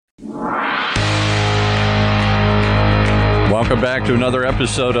Welcome back to another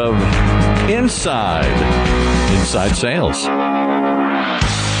episode of Inside Sales.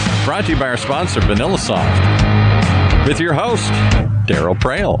 Brought to you by our sponsor, VanillaSoft, with your host, Daryl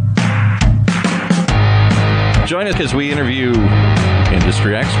Praill. Join us as we interview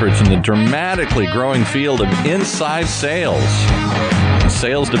industry experts in the dramatically growing field of inside sales and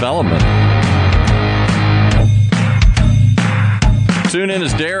sales development. Tune in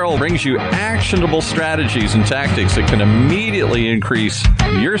as Daryl brings you actionable strategies and tactics that can immediately increase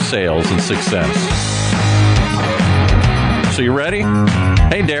your sales and success. So you ready?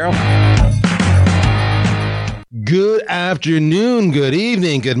 Hey, Daryl. Good afternoon, good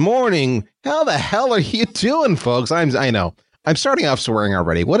evening, good morning. How the hell are you doing, folks? I know. I'm starting off swearing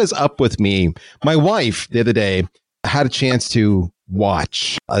already. What is up with me? My wife, the other day, had a chance to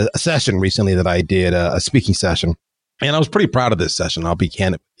watch a session recently that I did, a speaking session. And I was pretty proud of this session. I'll be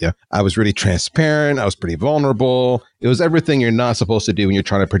candid with you. I was really transparent. I was pretty vulnerable. It was everything you're not supposed to do when you're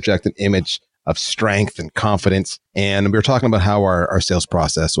trying to project an image of strength and confidence. And we were talking about how our sales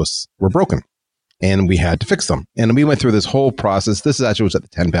process were broken and we had to fix them. And we went through this whole process. This actually was at the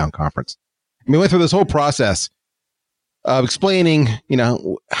 10-pound conference. And we went through this whole process of explaining,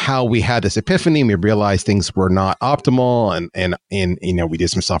 how we had this epiphany. We realized things were not optimal, and we did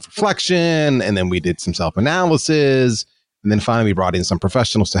some self-reflection, and then we did some self-analysis, and then finally we brought in some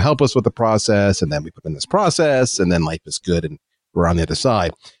professionals to help us with the process, and then we put in this process, and then life is good, and we're on the other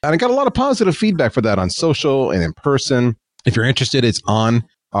side. And I got a lot of positive feedback for that on social and in person. If you're interested, it's on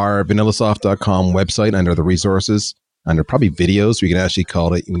our vanillasoft.com website under the resources, under probably videos. We can actually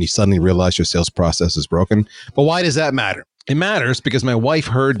call it when you suddenly realize your sales process is broken. But why does that matter? It matters because my wife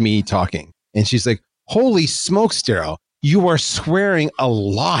heard me talking and she's like, holy smokes, Daryl, you are swearing a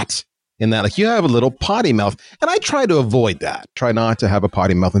lot in that. Like, you have a little potty mouth. And I try to avoid that. Try not to have a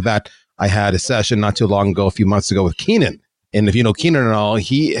potty mouth. In fact, I had a session not too long ago, a few months ago with Keenan. And if you know Keenan and all,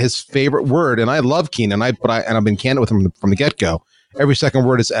 his favorite word, and I love Keenan, and I've been candid with him from the get-go. Every second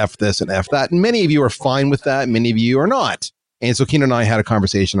word is F this and F that. And many of you are fine with that. Many of you are not. And so Keenan and I had a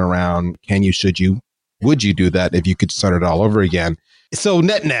conversation around, can you, should you, would you do that if you could start it all over again? So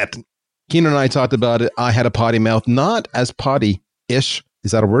net, Keenan and I talked about it. I had a potty mouth, not as potty-ish.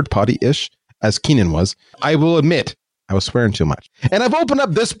 Is that a word? Potty-ish? As Keenan was. I will admit, I was swearing too much. And I've opened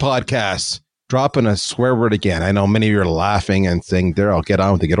up this podcast, dropping a swear word again. I know many of you are laughing and saying, Daryl, get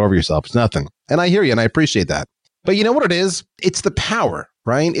on with it, get over yourself. It's nothing. And I hear you and I appreciate that. But you know what it is? It's the power,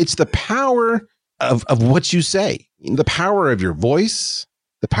 right? It's the power of what you say, the power of your voice,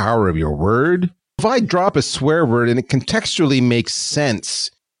 the power of your word. If I drop a swear word and it contextually makes sense,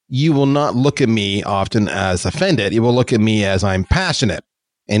 you will not look at me often as offended. You will look at me as I'm passionate,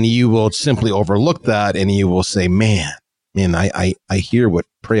 and you will simply overlook that. And you will say, man, I hear what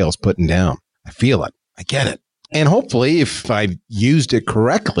Praill's putting down. I feel it. I get it. And hopefully if I've used it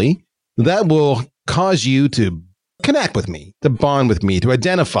correctly, that will cause you to connect with me, to bond with me, to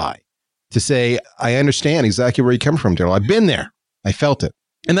identify, to say, I understand exactly where you come from, Daryl. I've been there. I felt it.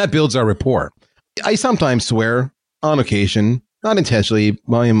 And that builds our rapport. I sometimes swear on occasion, not intentionally.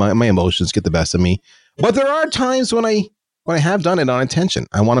 My emotions get the best of me. But there are times when I have done it on intention.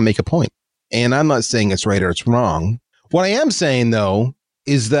 I want to make a point. And I'm not saying it's right or it's wrong. What I am saying, though,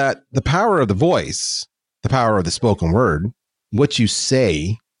 is that the power of the voice, the power of the spoken word, what you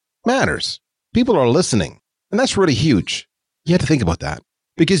say matters. People are listening. And that's really huge. You have to think about that.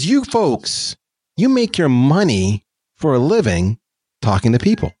 Because you folks, you make your money for a living talking to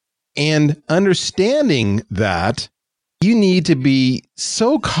people. And understanding that, you need to be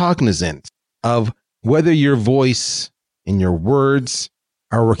so cognizant of whether your voice and your words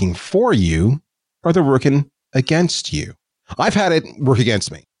are working for you or they're working against you. I've had it work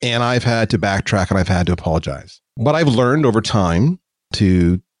against me, and I've had to backtrack and I've had to apologize. But I've learned over time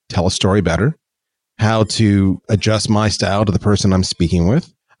to tell a story better, how to adjust my style to the person I'm speaking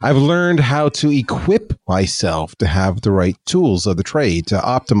with. I've learned how to equip myself to have the right tools of the trade to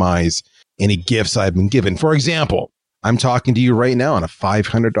optimize any gifts I've been given. For example, I'm talking to you right now on a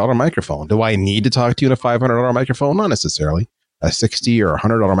 $500 microphone. Do I need to talk to you on a $500 microphone? Not necessarily. A $60 or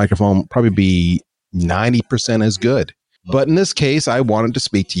 $100 microphone probably be 90% as good. But in this case, I wanted to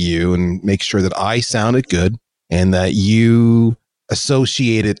speak to you and make sure that I sounded good and that you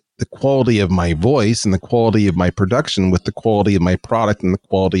associated the quality of my voice and the quality of my production with the quality of my product and the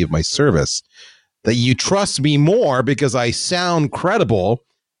quality of my service. That you trust me more because I sound credible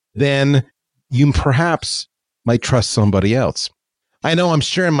than you perhaps might trust somebody else. I know I'm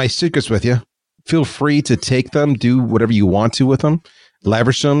sharing my secrets with you. Feel free to take them, do whatever you want to with them,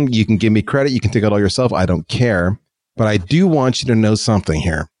 leverage them. You can give me credit. You can take it all yourself. I don't care. But I do want you to know something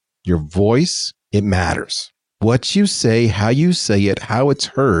here. Your voice, it matters. what you say, how you say it, how it's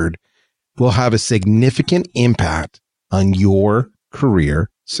heard will have a significant impact on your career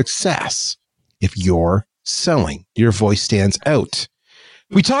success. If you're selling, your voice stands out.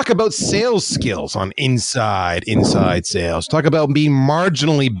 We talk about sales skills on inside sales. Talk about being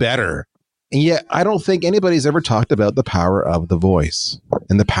marginally better. And yet, I don't think anybody's ever talked about the power of the voice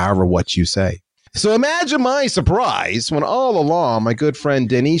and the power of what you say. So imagine my surprise when all along my good friend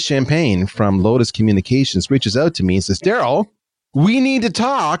Denis Champagne from Lotus Communications reaches out to me and says, Daryl, we need to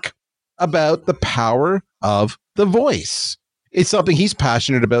talk about the power of the voice. It's something he's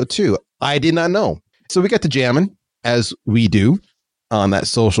passionate about too. I did not know. So we got to jamming, as we do on that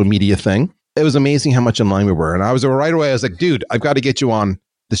social media thing. It was amazing how much in line we were. And I was right away, I was like, dude, I've got to get you on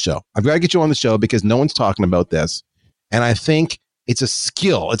the show. I've got to get you on the show because no one's talking about this. And I think it's a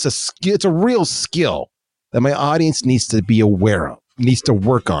skill. It's a real skill that my audience needs to be aware of, needs to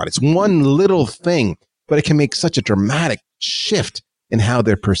work on. It's one little thing, but it can make such a dramatic shift in how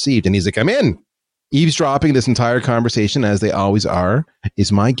they're perceived. And he's like, I'm in. Eavesdropping this entire conversation, as they always are,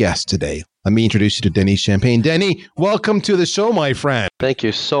 is my guest today. Let me introduce you to Denis Champagne. Denis, welcome to the show, my friend. Thank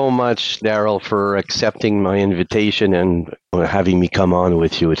you so much, Daryl, for accepting my invitation and having me come on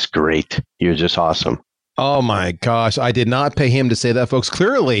with you. It's great. You're just awesome. Oh my gosh, I did not pay him to say that, folks.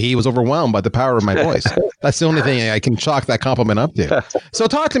 Clearly, he was overwhelmed by the power of my voice. That's the only thing I can chalk that compliment up to. So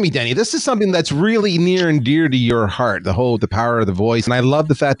talk to me, Denis. This is something that's really near and dear to your heart, the power of the voice. And I love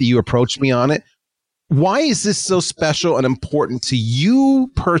the fact that you approached me on it. Why is this so special and important to you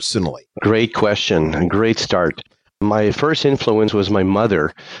personally? Great question. Great start. My first influence was my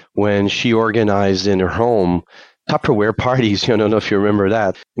mother when she organized in her home Tupperware parties. I don't know if you remember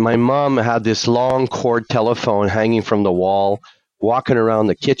that. My mom had this long cord telephone hanging from the wall, walking around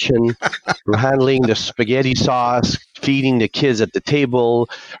the kitchen, handling the spaghetti sauce, feeding the kids at the table,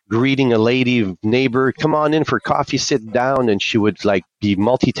 greeting a lady neighbor, come on in for coffee, sit down. And she would be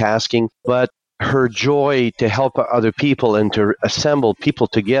multitasking. But her joy to help other people and to assemble people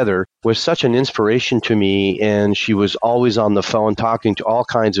together was such an inspiration to me. And she was always on the phone talking to all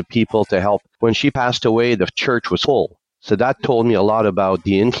kinds of people to help. When she passed away, the church was full. So that told me a lot about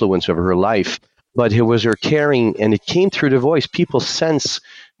the influence of her life. But it was her caring, and it came through the voice. People sense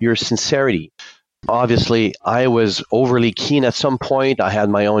your sincerity. Obviously, I was overly keen at some point. I had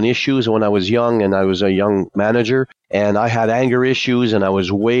my own issues when I was young, and I was a young manager. And I had anger issues, and I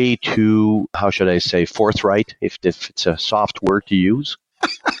was way too, how should I say, forthright, if it's a soft word to use.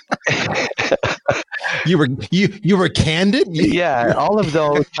 You were candid? Yeah, all of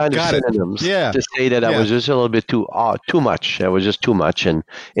those kind of synonyms to say that I was just a little bit too much. I was just too much and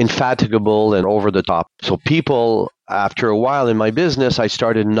infatigable and over the top. So people, after a while in my business, I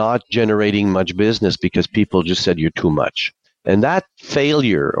started not generating much business because people just said, you're too much. And that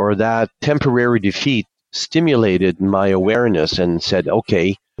failure or that temporary defeat stimulated my awareness and said,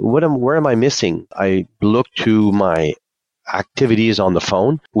 okay, where am I missing? I looked to my activities on the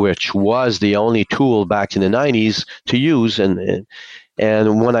phone, which was the only tool back in the 90s to use. And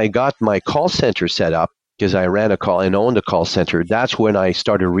when I got my call center set up, because I ran a call and owned a call center, that's when I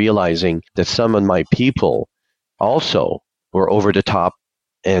started realizing that some of my people also were over the top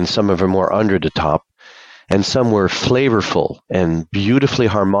and some of them were under the top. And some were flavorful and beautifully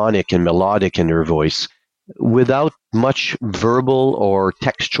harmonic and melodic in their voice without much verbal or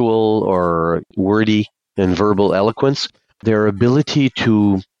textual or wordy and verbal eloquence. Their ability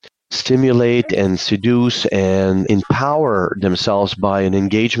to stimulate and seduce and empower themselves by an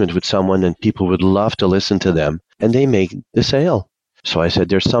engagement with someone, and people would love to listen to them, and they make the sale. So I said,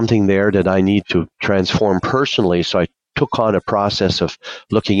 there's something there that I need to transform personally. So I took on a process of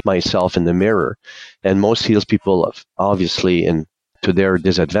looking at myself in the mirror. And most salespeople, obviously, and to their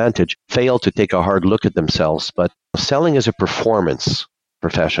disadvantage, fail to take a hard look at themselves. But selling is a performance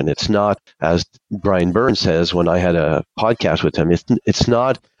profession. It's not, as Brian Burns says when I had a podcast with him, it's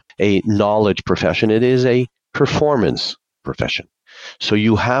not a knowledge profession. It is a performance profession. So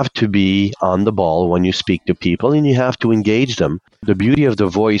you have to be on the ball when you speak to people and you have to engage them. The beauty of the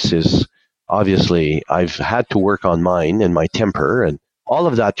voice is, obviously, I've had to work on mine and my temper and all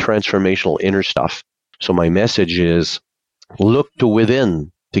of that transformational inner stuff. So my message is, look to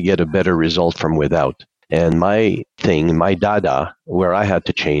within to get a better result from without. And my thing, my dada, where I had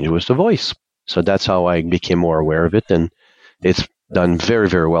to change was the voice. So that's how I became more aware of it. And it's done very,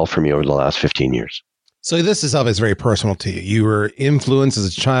 very well for me over the last 15 years. So this is something that's very personal to you. You were influenced as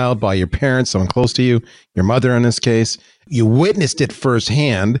a child by your parents, someone close to you, your mother in this case. You witnessed it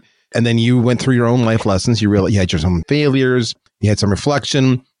firsthand, and then you went through your own life lessons. You realized you had some failures, you had some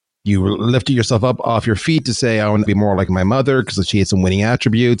reflection. You lifted yourself up off your feet to say, I want to be more like my mother because she had some winning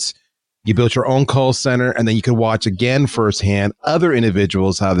attributes. You built your own call center, and then you could watch again firsthand other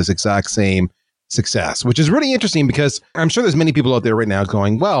individuals have this exact same success, which is really interesting because I'm sure there's many people out there right now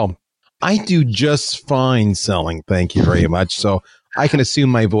going, well, I do just fine selling. Thank you very much. So I can assume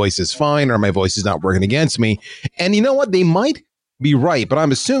my voice is fine or my voice is not working against me. And you know what? They might be right. But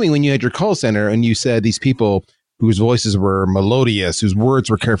I'm assuming when you had your call center and you said these people whose voices were melodious, whose words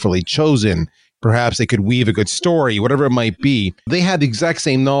were carefully chosen, perhaps they could weave a good story, whatever it might be, they had the exact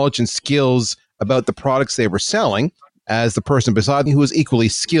same knowledge and skills about the products they were selling as the person beside me who was equally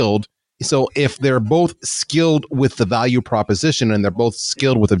skilled. So if they're both skilled with the value proposition and they're both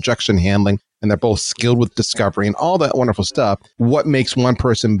skilled with objection handling and they're both skilled with discovery and all that wonderful stuff, what makes one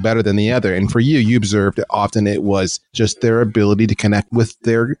person better than the other? And for you, you observed that often it was just their ability to connect with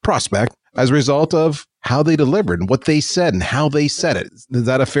their prospect as a result of how they delivered and what they said and how they said it. Is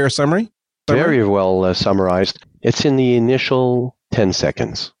that a fair summary? Very well summarized. It's in the initial 10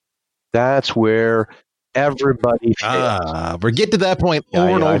 seconds. That's where everybody fails. We get to that point over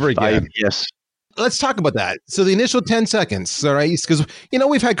and over again. Yes. Let's talk about that. So the initial 10 seconds, all right? Because,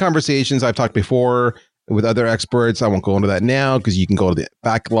 we've had conversations. I've talked before with other experts. I won't go into that now because you can go to the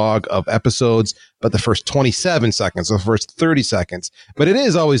backlog of episodes, but the first 27 seconds, the first 30 seconds. But it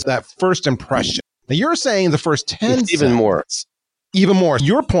is always that first impression. Now, you're saying the first 10 seconds. Even more.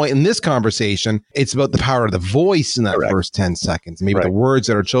 Your point in this conversation, it's about the power of the voice in that first 10 seconds, maybe the words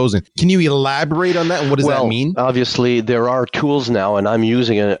that are chosen. Can you elaborate on that? And what does that mean? Obviously, there are tools now, and I'm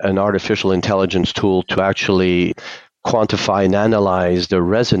using an artificial intelligence tool to actually quantify and analyze the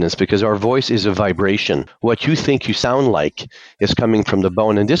resonance, because our voice is a vibration. What you think you sound like is coming from the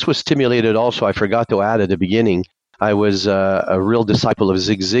bone. And this was stimulated also, I forgot to add at the beginning, I was a real disciple of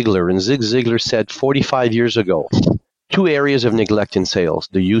Zig Ziglar, and Zig Ziglar said 45 years ago, 2 areas of neglect in sales: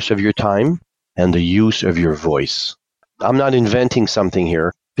 the use of your time and the use of your voice. I'm not inventing something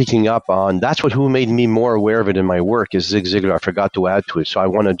here. Picking up on, that's who made me more aware of it in my work is Zig Ziglar. I forgot to add to it. So I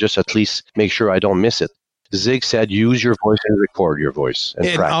want to just at least make sure I don't miss it. Zig said, use your voice and record your voice and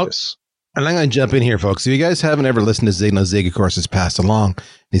practice. And I'm going to jump in here, folks. If you guys haven't ever listened to Zig, now Zig, of course, has passed along.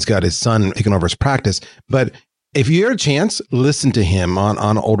 He's got his son taking over his practice. But if you had a chance, listen to him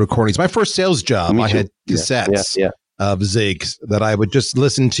on old recordings. My first sales job, I had cassettes of Zig's that I would just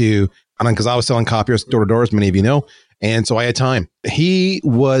listen to, because I was selling copiers door to door, as many of you know. And so I had time. He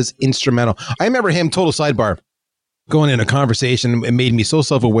was instrumental. I remember him, total sidebar, going in a conversation. It made me so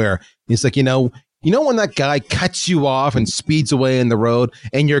self-aware. He's like, you know when that guy cuts you off and speeds away in the road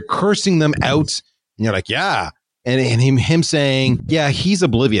and you're cursing them out? And you're like, yeah. And him saying, yeah, he's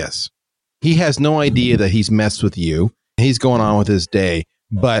oblivious. He has no idea that he's messed with you. He's going on with his day.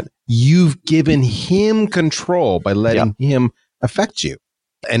 But you've given him control by letting him affect you.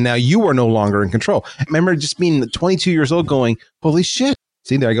 And now you are no longer in control. I remember just being 22 years old going, holy shit.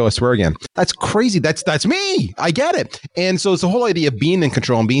 See, there I go. I swear again. That's crazy. That's me. I get it. And so it's the whole idea of being in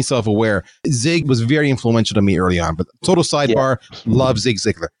control and being self-aware. Zig was very influential to me early on, but total sidebar, love Zig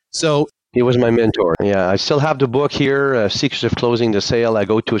Ziglar. So he was my mentor. Yeah, I still have the book here, Secrets of Closing the Sale. I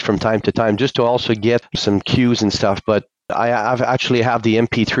go to it from time to time just to also get some cues and stuff. But I've actually have the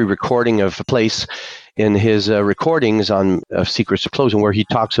MP3 recording of a place in his recordings on Secrets of Closing where he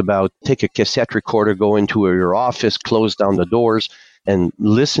talks about take a cassette recorder, go into your office, close down the doors, and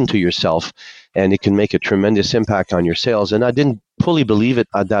listen to yourself, and it can make a tremendous impact on your sales. And I didn't fully believe it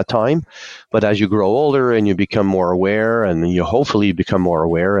at that time, but as you grow older and you become more aware, and you hopefully become more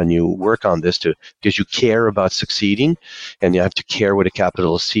aware, and you work on this because you care about succeeding, and you have to care with a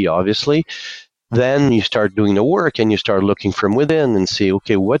capital C, obviously, then you start doing the work and you start looking from within and see,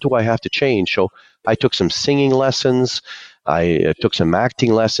 okay, what do I have to change? So I took some singing lessons. I took some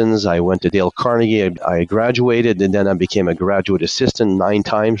acting lessons. I went to Dale Carnegie. I graduated, and then I became a graduate assistant 9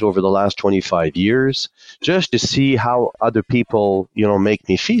 times over the last 25 years, just to see how other people, make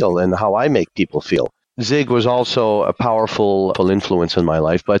me feel and how I make people feel. Zig was also a powerful influence in my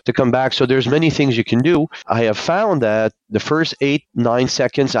life. But to come back, so there's many things you can do. I have found that the first 8-9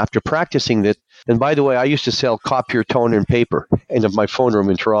 seconds after practicing it, and by the way, I used to sell copier, toner, and paper in my phone room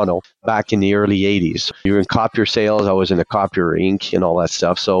in Toronto back in the early 80s. You were in copier sales. I was in the copier ink and all that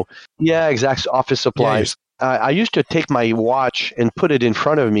stuff. So, exact office supplies. I used to take my watch and put it in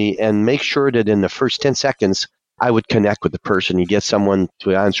front of me and make sure that in the first 10 seconds, I would connect with the person. You get someone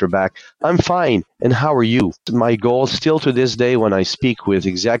to answer back, I'm fine, and how are you? My goal still to this day when I speak with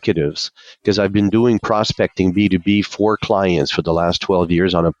executives, because I've been doing prospecting B2B for clients for the last 12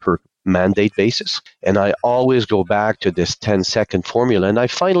 years on a per mandate basis. And I always go back to this 10-second formula. And I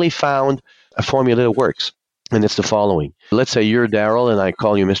finally found a formula that works. And it's the following. Let's say you're Daryl and I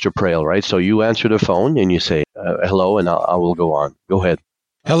call you Mr. Prale, right? So you answer the phone and you say, hello, and I will go on. Go ahead.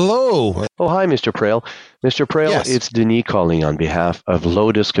 Hello. Oh, hi, Mr. Prale. Mr. Prale, yes. It's Denis calling on behalf of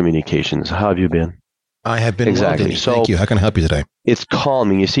Lotus Communications. How have you been? I have been exactly. Well, so thank you. How can I help you today? It's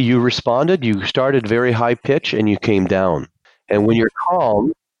calming. You see, you responded. You started very high pitch and you came down. And when you're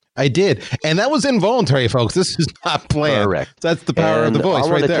calm, I did. And that was involuntary, folks. This is not planned. Correct. That's the power of the voice right there.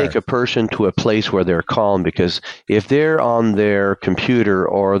 I want to take a person to a place where they're calm, because if they're on their computer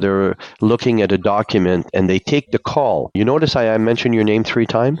or they're looking at a document and they take the call, you notice I mentioned your name 3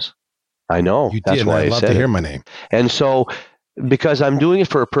 times? I know. You That's did. why I'd love to hear my name. And so, because I'm doing it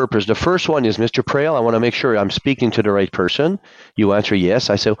for a purpose. The first one is, Mr. Prale, I want to make sure I'm speaking to the right person. You answer yes.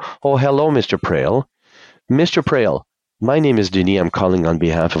 I say, oh, hello, Mr. Prale. Mr. Prale, my name is Denis. I'm calling on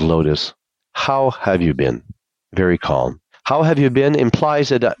behalf of Lotus. How have you been? Very calm. How have you been implies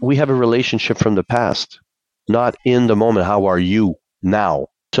that we have a relationship from the past, not in the moment. How are you now?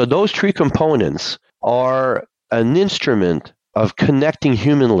 So those 3 components are an instrument of connecting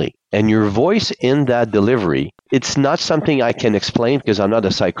humanly. And your voice in that delivery, it's not something I can explain because I'm not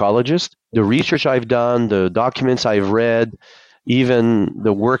a psychologist. The research I've done, the documents I've read, even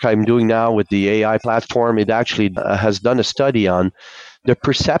the work I'm doing now with the AI platform, it actually has done a study on the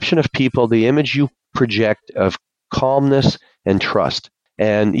perception of people, the image you project of calmness and trust.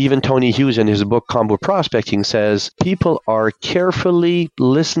 And even Tony Hughes in his book, Combo Prospecting, says people are carefully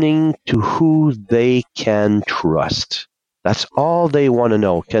listening to who they can trust. That's all they want to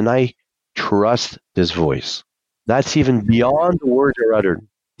know. Can I trust this voice? That's even beyond the words are uttered.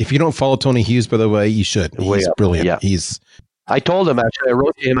 If you don't follow Tony Hughes, by the way, you should. He's brilliant. Yeah. I told him, actually, I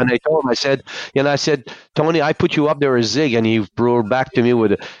wrote to him and I told him, I said, Tony, I put you up there as Zig, and he wrote back to me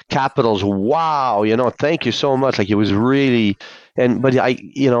with capitals. Wow, thank you so much. Like, it was really, but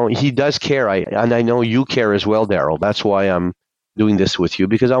he does care. And I know you care as well, Daryl. That's why I'm doing this with you,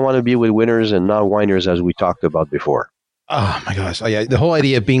 because I want to be with winners and not whiners, as we talked about before. Oh my gosh. Oh, yeah. The whole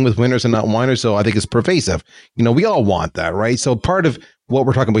idea of being with winners and not whiners, so I think is pervasive. We all want that, right? So part of what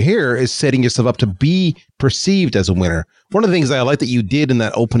we're talking about here is setting yourself up to be perceived as a winner. One of the things that I like that you did in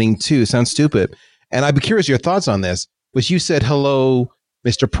that opening too, sounds stupid, and I'd be curious your thoughts on this, was you said, hello,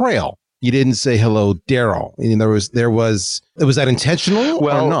 Mr. Prale. You didn't say hello, Daryl. Was that intentional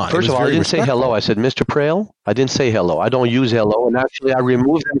or not? First of all, I didn't say hello. I said, Mr. Prale. I didn't say hello. I don't use hello. And actually, I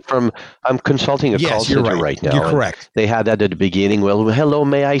removed it from, I'm consulting a call center right now. You're correct. They had that at the beginning. Well, hello,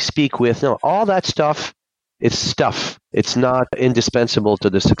 may I speak with? No, all that stuff, it's stuff. It's not indispensable to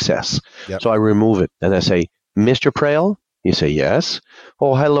the success. Yep. So I remove it and I say, Mr. Prale. You say yes.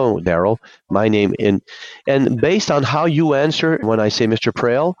 Oh, hello, Daryl. My name and based on how you answer when I say Mr.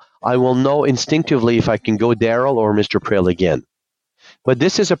 Prale, I will know instinctively if I can go Daryl or Mr. Prale again. But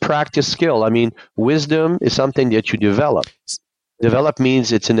this is a practice skill. I mean, wisdom is something that you develop. Develop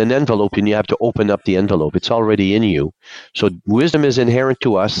means it's in an envelope and you have to open up the envelope. It's already in you. So wisdom is inherent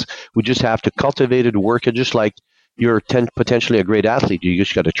to us. We just have to cultivate it, work it, just like you're potentially a great athlete. You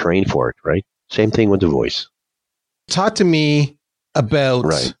just got to train for it, right? Same thing with the voice. Talk to me about,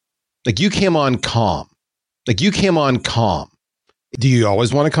 like, you came on calm. Do you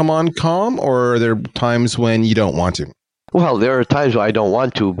always want to come on calm, or are there times when you don't want to? Well, there are times where I don't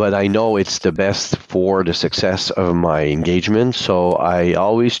want to, but I know it's the best for the success of my engagement. So I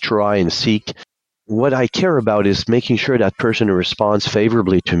always try and seek. What I care about is making sure that person responds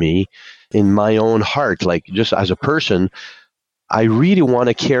favorably to me in my own heart. Like, just as a person, I really want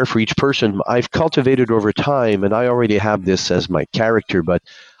to care for each person. I've cultivated over time, and I already have this as my character, but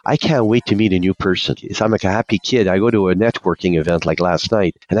I can't wait to meet a new person. I'm like a happy kid. I go to a networking event like last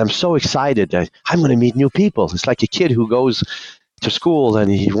night, and I'm so excited that I'm going to meet new people. It's like a kid who goes to school and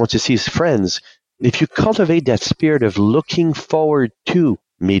he wants to see his friends. If you cultivate that spirit of looking forward to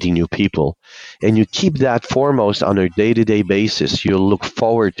meeting new people, and you keep that foremost on a day-to-day basis, you'll look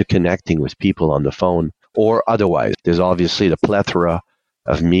forward to connecting with people on the phone or otherwise. There's obviously the plethora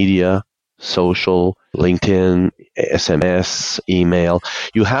of media, social, LinkedIn, SMS, email.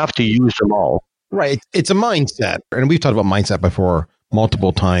 You have to use them all. Right. It's a mindset. And we've talked about mindset before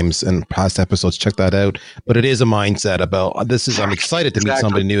multiple times in past episodes. Check that out. But it is a mindset about I'm excited to meet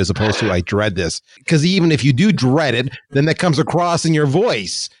somebody new as opposed to I dread this. Because even if you do dread it, then that comes across in your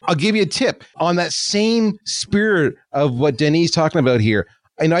voice. I'll give you a tip on that same spirit of what Denis is talking about here.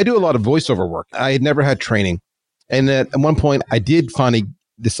 I do a lot of voiceover work. I had never had training. And at one point, I did finally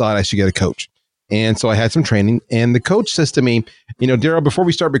decide I should get a coach. And so I had some training. And the coach says to me, Daryl, before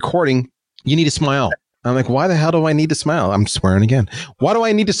we start recording, you need to smile. I'm like, why the hell do I need to smile? I'm swearing again. Why do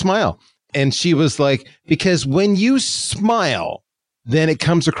I need to smile? And she was like, because when you smile, then it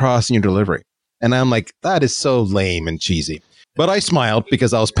comes across in your delivery. And I'm like, that is so lame and cheesy. But I smiled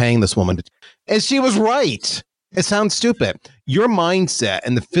because I was paying this woman. And she was right. It sounds stupid. Your mindset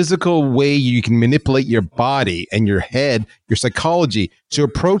and the physical way you can manipulate your body and your head, your psychology to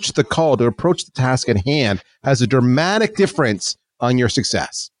approach the call, to approach the task at hand has a dramatic difference on your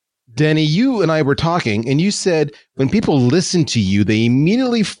success. Denny, you and I were talking, and you said when people listen to you, they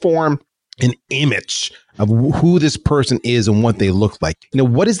immediately form an image of who this person is and what they look like.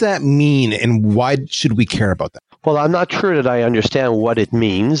 What does that mean, and why should we care about that? Well, I'm not sure that I understand what it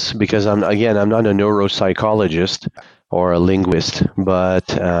means because I'm not a neuropsychologist or a linguist,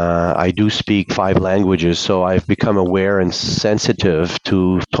 but I do speak 5 languages, so I've become aware and sensitive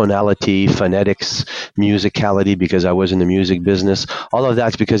to tonality, phonetics, musicality because I was in the music business. All of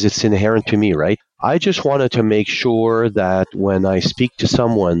that's because it's inherent to me, right? I just wanted to make sure that when I speak to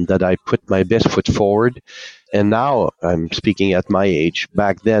someone that I put my best foot forward. And now I'm speaking at my age.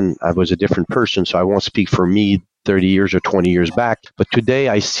 Back then, I was a different person, so I won't speak for me 30 years or 20 years back. But today,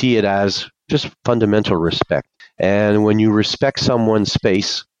 I see it as just fundamental respect. And when you respect someone's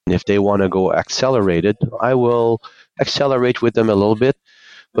space, and if they want to go accelerated, I will accelerate with them a little bit.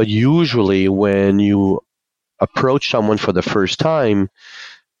 But usually when you approach someone for the first time,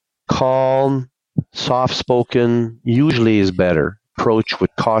 calm, soft-spoken usually is better. Approach with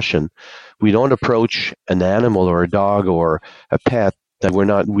caution. We don't approach an animal or a dog or a pet that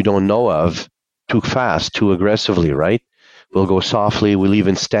we don't know of too fast, too aggressively, right? We'll go softly. We'll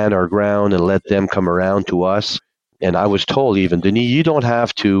even stand our ground and let them come around to us. And I was told even, Denis, you don't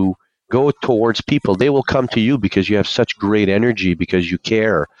have to go towards people. They will come to you because you have such great energy, because you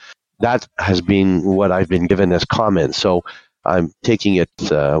care. That has been what I've been given as comments. So I'm taking it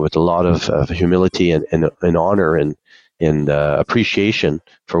with a lot of humility and honor and appreciation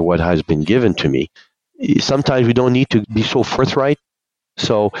for what has been given to me. Sometimes we don't need to be so forthright.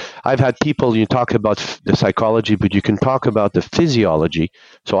 So I've had people, you talk about the psychology, but you can talk about the physiology.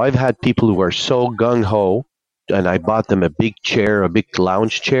 So I've had people who are so gung-ho, and I bought them a big chair, a big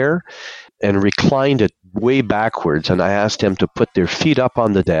lounge chair, and reclined it way backwards. And I asked them to put their feet up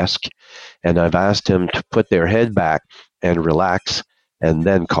on the desk, and I've asked them to put their head back and relax and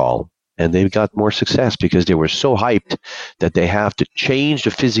then call. And they got more success because they were so hyped that they have to change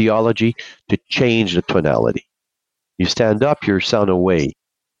the physiology to change the tonality. You stand up, you sound a way.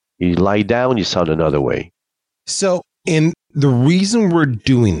 You lie down, you sound another way. So, and the reason we're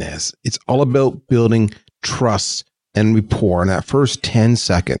doing this, it's all about building trust and rapport in that first 10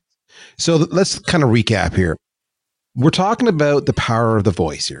 seconds. So let's kind of recap here. We're talking about the power of the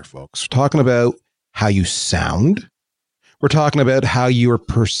voice here, folks. We're talking about how you sound. We're talking about how you are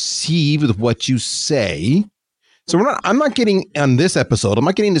perceived with what you say. So I'm not getting on this episode, I'm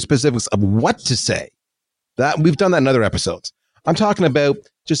not getting the specifics of what to say. That we've done that in other episodes. I'm talking about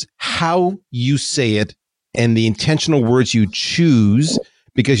just how you say it and the intentional words you choose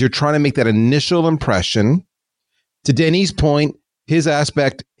because you're trying to make that initial impression. To Denis' point, his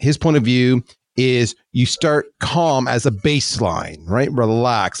aspect, his point of view is you start calm as a baseline, right?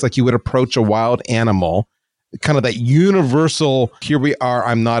 Relax, like you would approach a wild animal, kind of that universal, here we are,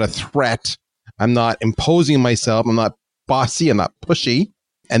 I'm not a threat. I'm not imposing myself. I'm not bossy. I'm not pushy.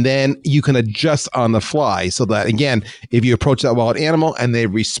 And then you can adjust on the fly so that, again, if you approach that wild animal and they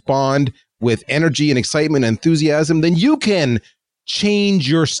respond with energy and excitement and enthusiasm, then you can change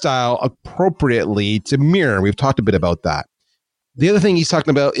your style appropriately to mirror. We've talked a bit about that. The other thing he's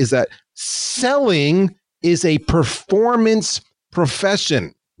talking about is that selling is a performance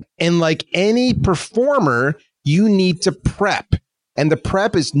profession. And like any performer, you need to prep. And the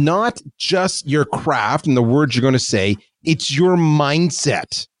prep is not just your craft and the words you're going to say. It's your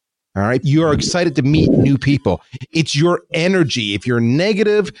mindset. All right. You're excited to meet new people. It's your energy. If you're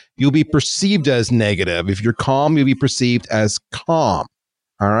negative, you'll be perceived as negative. If you're calm, you'll be perceived as calm.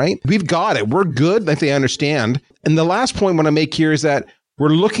 All right. We've got it. We're good. I think they understand. And the last point I want to make here is that we're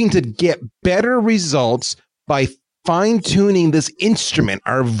looking to get better results by fine-tuning this instrument,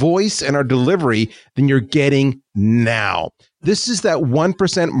 our voice and our delivery, than you're getting now. This is that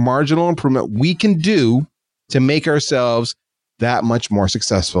 1% marginal improvement we can do to make ourselves that much more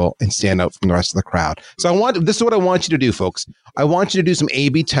successful and stand out from the rest of the crowd. So this is what I want you to do, folks. I want you to do some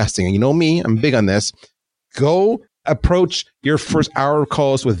A/B testing. And you know me, I'm big on this. Go approach your first hour of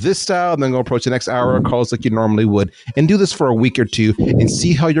calls with this style, and then go approach the next hour of calls like you normally would, and do this for a week or two and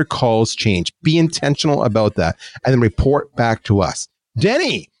see how your calls change. Be intentional about that, and then report back to us.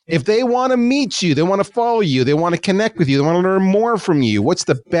 Denny, if they want to meet you, they want to follow you, they want to connect with you, they want to learn more from you, what's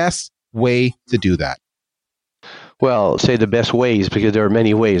the best way to do that? Well, say the best ways, because there are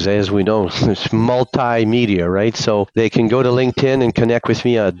many ways. As we know, it's multimedia, right? So they can go to LinkedIn and connect with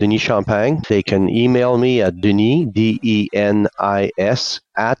me at Denis Champagne. They can email me at Denis, Denis,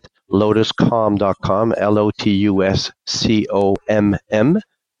 @ lotuscomm.com,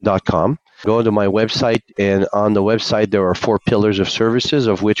 LOTUSCOMM.com. Go to my website, and on the website there are 4 pillars of services,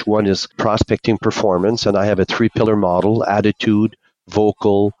 of which one is prospecting performance, and I have a 3-pillar model: attitude,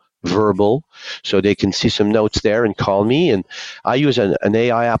 vocal, verbal. So they can see some notes there and call me. And I use an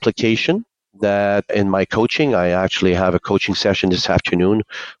AI application that in my coaching, I actually have a coaching session this afternoon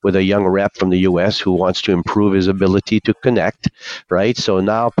with a young rep from the US who wants to improve his ability to connect, right? So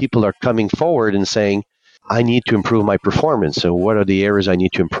now people are coming forward and saying, I need to improve my performance. So what are the areas I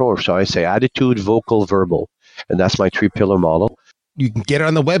need to improve? So I say attitude, vocal, verbal. And that's my 3-pillar model. You can get it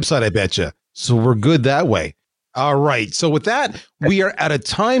on the website, I betcha. So we're good that way. All right. So with that, we are out of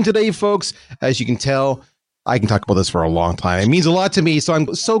time today, folks. As you can tell, I can talk about this for a long time. It means a lot to me. So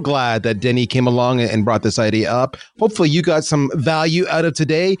I'm so glad that Denny came along and brought this idea up. Hopefully you got some value out of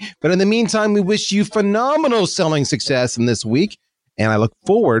today. But in the meantime, we wish you phenomenal selling success in this week. And I look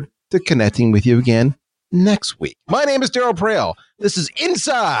forward to connecting with you again next week. My name is Daryl Praill. This is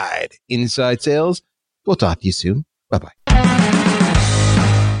Inside Sales. We'll talk to you soon. Bye-bye.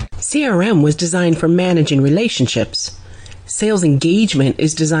 CRM was designed for managing relationships. Sales engagement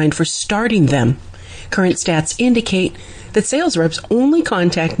is designed for starting them. Current stats indicate that sales reps only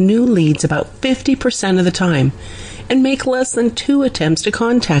contact new leads about 50% of the time and make less than 2 attempts to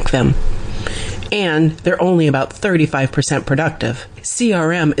contact them. And they're only about 35% productive.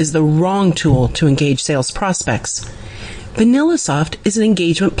 CRM is the wrong tool to engage sales prospects. VanillaSoft is an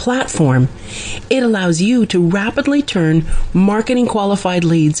engagement platform. It allows you to rapidly turn marketing qualified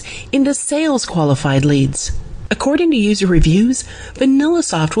leads into sales qualified leads. According to user reviews,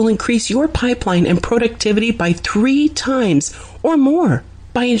 VanillaSoft will increase your pipeline and productivity by 3 times or more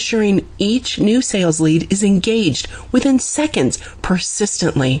by ensuring each new sales lead is engaged within seconds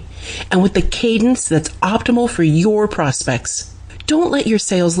persistently and with the cadence that's optimal for your prospects. Don't let your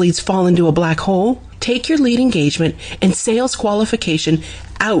sales leads fall into a black hole. Take your lead engagement and sales qualification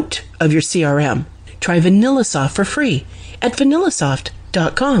out of your CRM. Try VanillaSoft for free at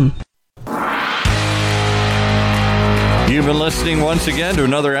vanillasoft.com. You've been listening once again to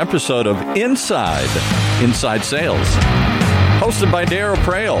another episode of Inside Sales, hosted by Daryl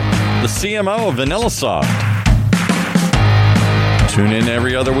Praill, the CMO of VanillaSoft. Tune in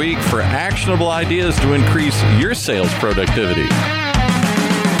every other week for actionable ideas to increase your sales productivity.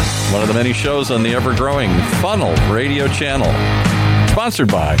 One of the many shows on the ever-growing Funnel Radio channel, sponsored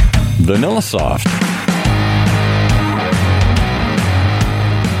by VanillaSoft.